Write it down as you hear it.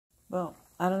Well,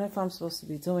 I don't know if I'm supposed to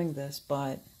be doing this,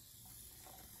 but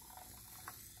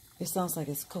it sounds like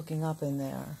it's cooking up in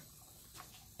there.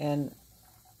 And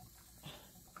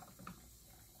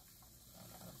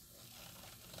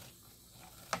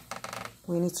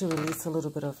we need to release a little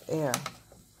bit of air.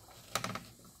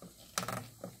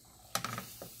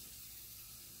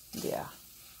 Yeah.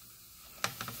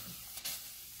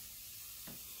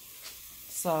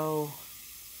 So,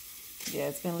 yeah,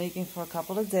 it's been leaking for a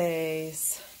couple of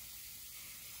days.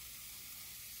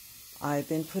 I've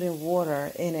been putting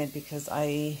water in it because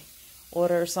I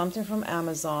ordered something from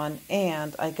Amazon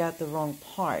and I got the wrong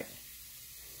part.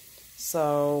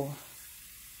 So,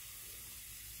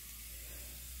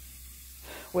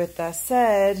 with that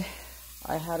said,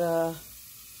 I had to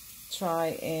try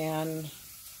and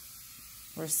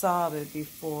resolve it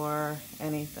before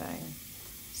anything.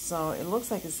 So it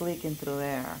looks like it's leaking through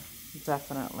there,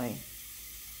 definitely.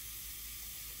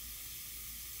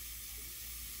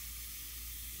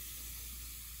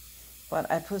 But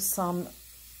I put some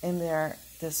in there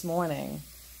this morning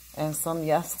and some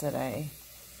yesterday.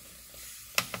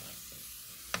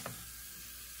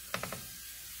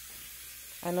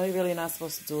 I know you're really not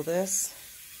supposed to do this,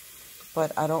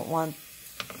 but I don't want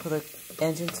for the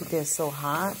engine to get so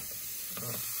hot.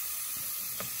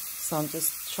 So I'm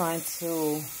just trying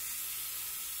to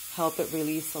help it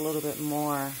release a little bit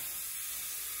more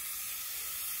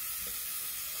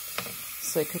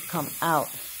so it could come out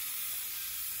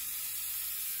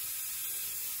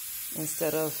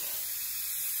instead of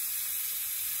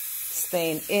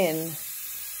staying in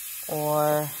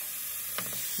or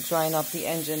drying up the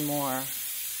engine more.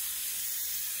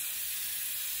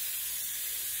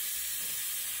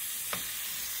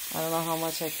 I don't know how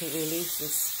much I could release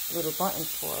this little button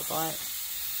for, but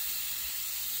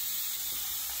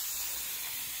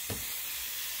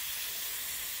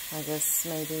I guess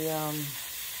maybe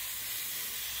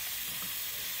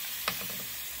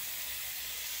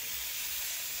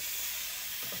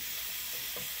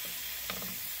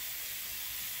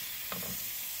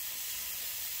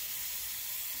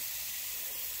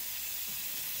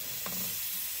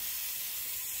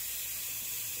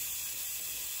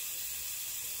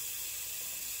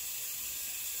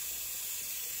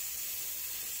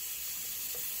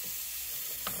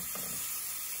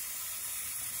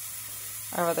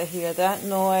I'd rather hear that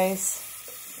noise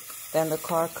than the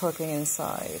car cooking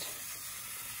inside.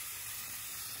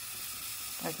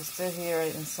 I can still hear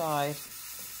it inside.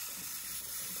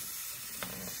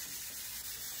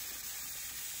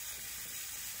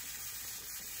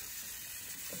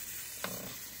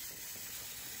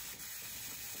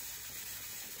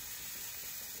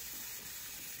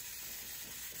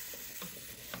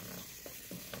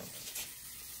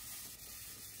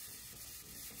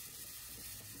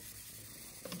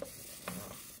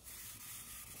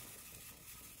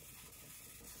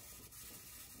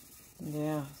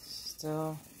 Yeah,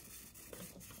 still.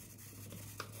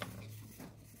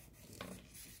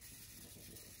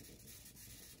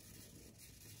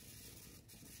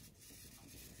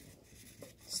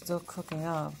 Still cooking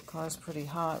up. Car's pretty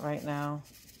hot right now.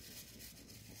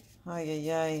 Ay,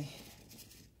 ay, ay.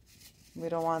 We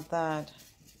don't want that.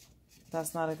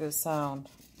 That's not a good sound.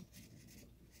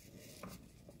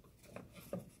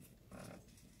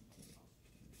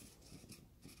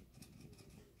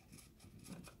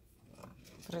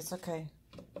 But it's okay.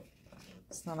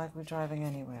 It's not like we're driving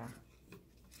anywhere.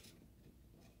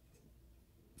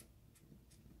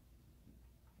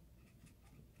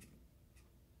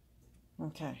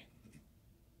 Okay.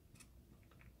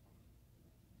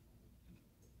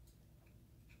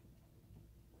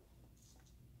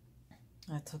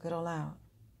 I took it all out.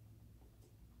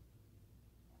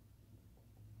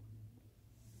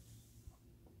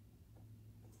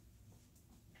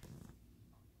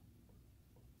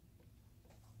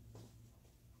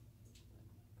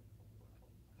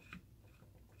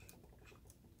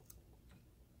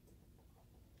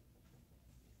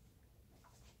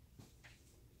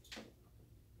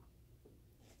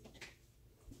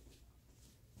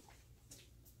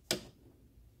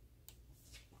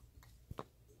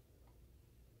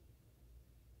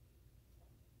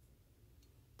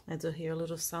 I do hear a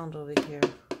little sound over here.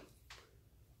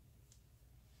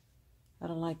 I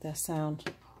don't like that sound.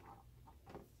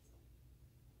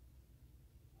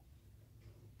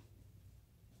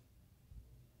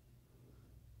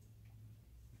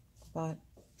 But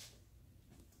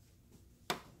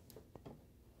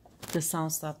the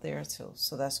sound stopped there too,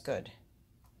 so that's good.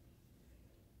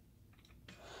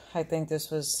 I think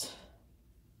this is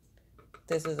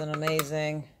an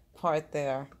amazing part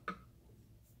there.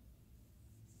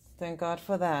 Thank God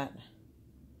for that.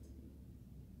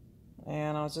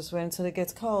 And I'll just wait until it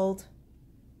gets cold.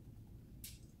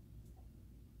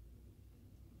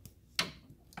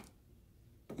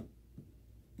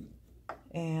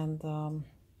 And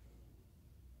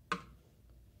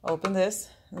open this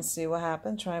and see what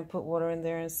happened. Try and put water in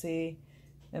there and see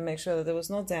and make sure that there was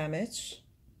no damage.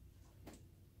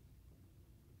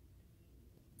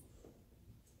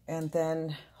 And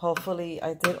then hopefully,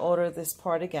 I did order this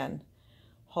part again.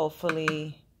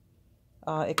 Hopefully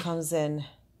it comes in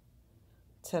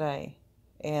today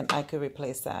and I could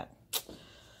replace that.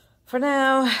 For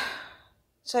now,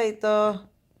 chaito,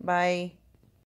 bye.